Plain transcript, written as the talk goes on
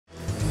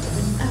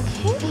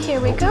Here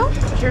we go.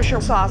 Here's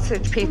your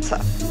sausage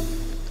pizza.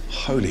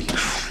 Holy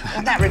crap.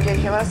 Isn't that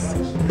ridiculous?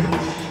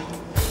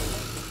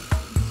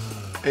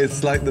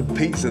 It's like the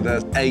pizza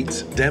that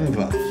ate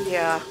Denver.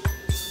 Yeah.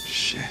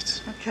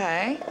 Shit.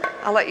 Okay.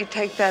 I'll let you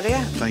take that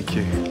in. Thank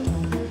you.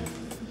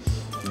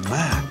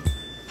 Man.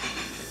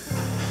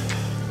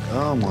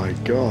 Oh my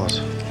God.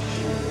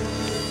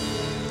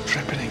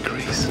 Dripping in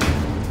grease.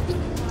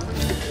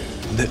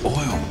 And the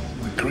oil,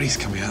 the grease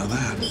coming out of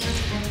that.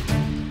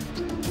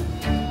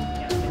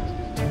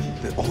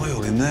 The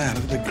oil in there,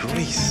 look at the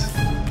grease.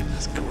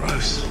 That's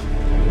gross.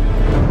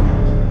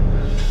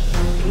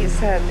 He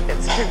said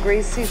it's too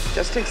greasy,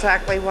 just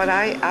exactly what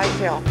I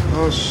feel.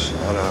 Oh,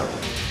 shut up.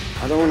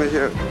 I don't want to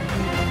hear it.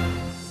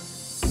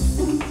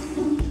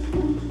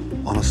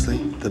 Honestly,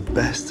 the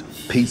best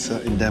pizza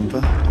in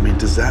Denver. I mean,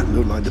 does that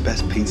look like the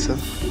best pizza?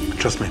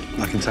 Trust me,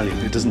 I can tell you,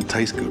 it doesn't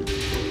taste good.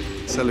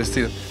 So let's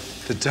do it.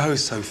 The dough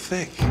is so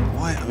thick.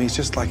 Why? I mean, it's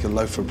just like a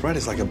loaf of bread.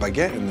 It's like a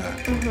baguette in there.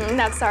 Mm-hmm.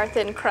 That's our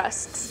thin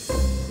crusts.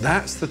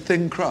 That's the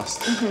thin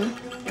crust?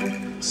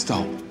 Mm-hmm.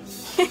 Stop.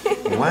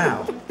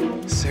 Wow.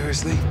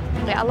 Seriously?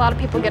 Yeah, a lot of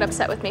people get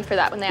upset with me for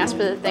that when they ask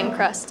for the thin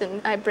crust,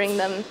 and I bring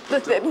them the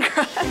thin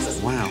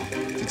crust. Wow.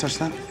 Did you touch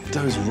that? The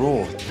dough's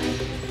raw.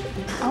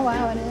 Oh,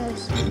 wow, it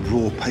is.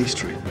 Raw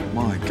pastry.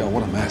 My God,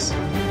 what a mess.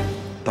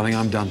 Darling,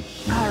 I'm done.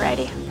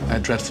 Alrighty.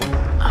 Dreadful.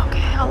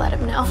 Okay, I'll let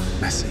him know.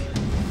 Messy.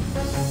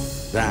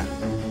 That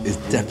is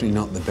definitely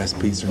not the best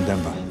pizza in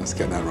Denver. Let's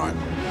get that right.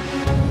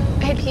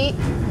 Hey, Pete,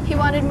 he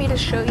wanted me to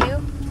show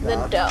you the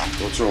dough.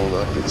 What's wrong with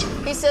that pizza?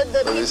 He said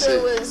the pizza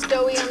was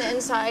doughy on the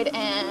inside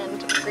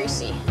and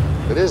greasy.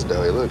 It is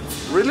doughy, look.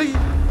 Really?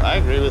 I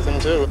agree with him,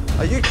 too.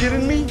 Are you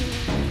kidding me?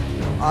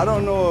 I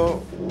don't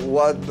know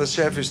what the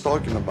chef is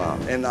talking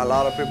about, and a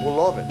lot of people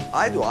love it.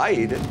 I do, I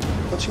eat it.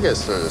 Why don't you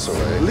guys throw this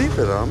away? Leave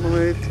it, I'm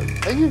gonna eat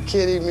it. Are you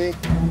kidding me?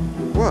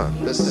 What?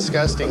 That's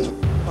disgusting.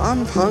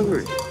 I'm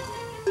hungry.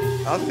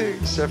 I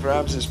think Chef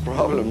Ramsay's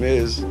problem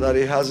is that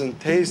he hasn't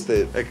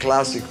tasted a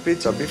classic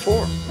pizza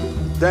before.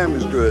 Damn,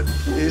 it's good.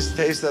 He's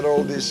tasted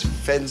all this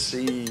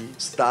fancy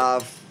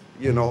stuff,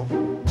 you know.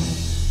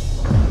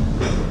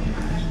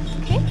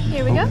 Okay,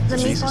 here we go. The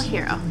Jesus. meatball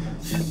hero.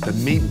 The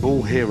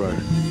meatball hero.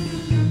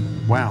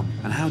 Wow.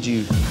 And how would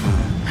you...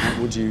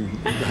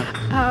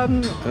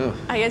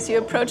 I guess you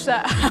approach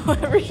that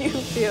however you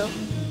feel.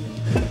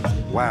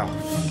 Wow.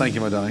 Thank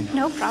you, my darling.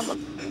 No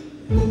problem.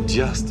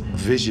 Just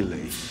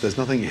visually, there's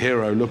nothing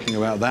hero looking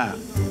about that.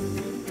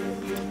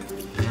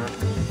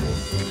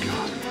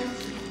 God.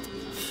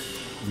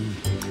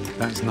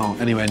 That's not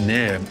anywhere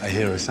near a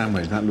hero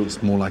sandwich. That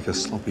looks more like a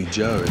sloppy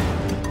Joe.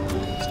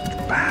 It's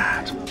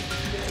bad.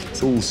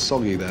 It's all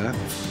soggy there.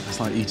 It's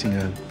like eating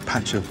a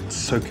patch of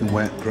soaking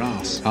wet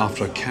grass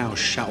after a cow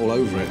shat all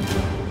over it.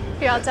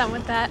 You're all done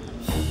with that?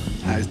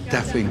 That is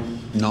definitely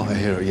not a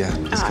hero. Yeah,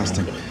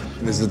 disgusting.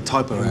 There's a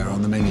typo error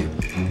on the menu.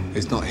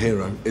 It's not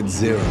hero, it's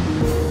zero.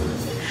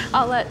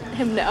 I'll let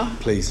him know.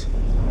 Please.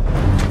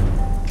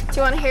 Do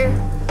you want to hear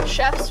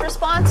Chef's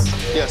response?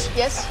 Yes.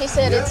 Yes, he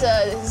said it's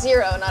a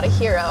zero, not a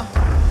hero.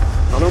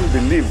 I don't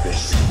believe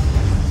this.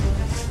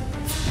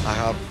 I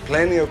have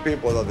plenty of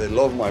people that they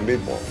love my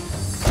meatballs.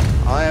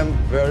 I am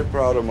very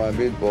proud of my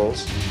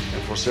meatballs,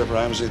 and for Chef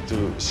Ramsay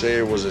to say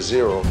it was a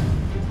zero,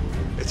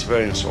 it's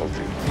very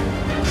insulting.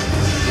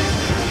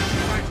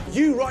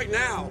 You right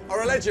now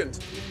are a legend,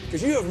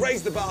 because you have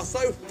raised the bar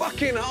so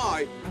fucking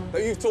high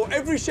that you've taught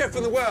every chef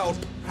in the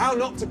world how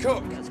not to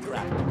cook. That's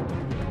correct.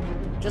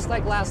 Just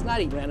like last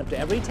night, he ran up to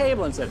every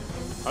table and said,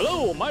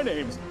 "Hello, my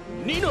name's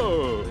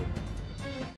Nino."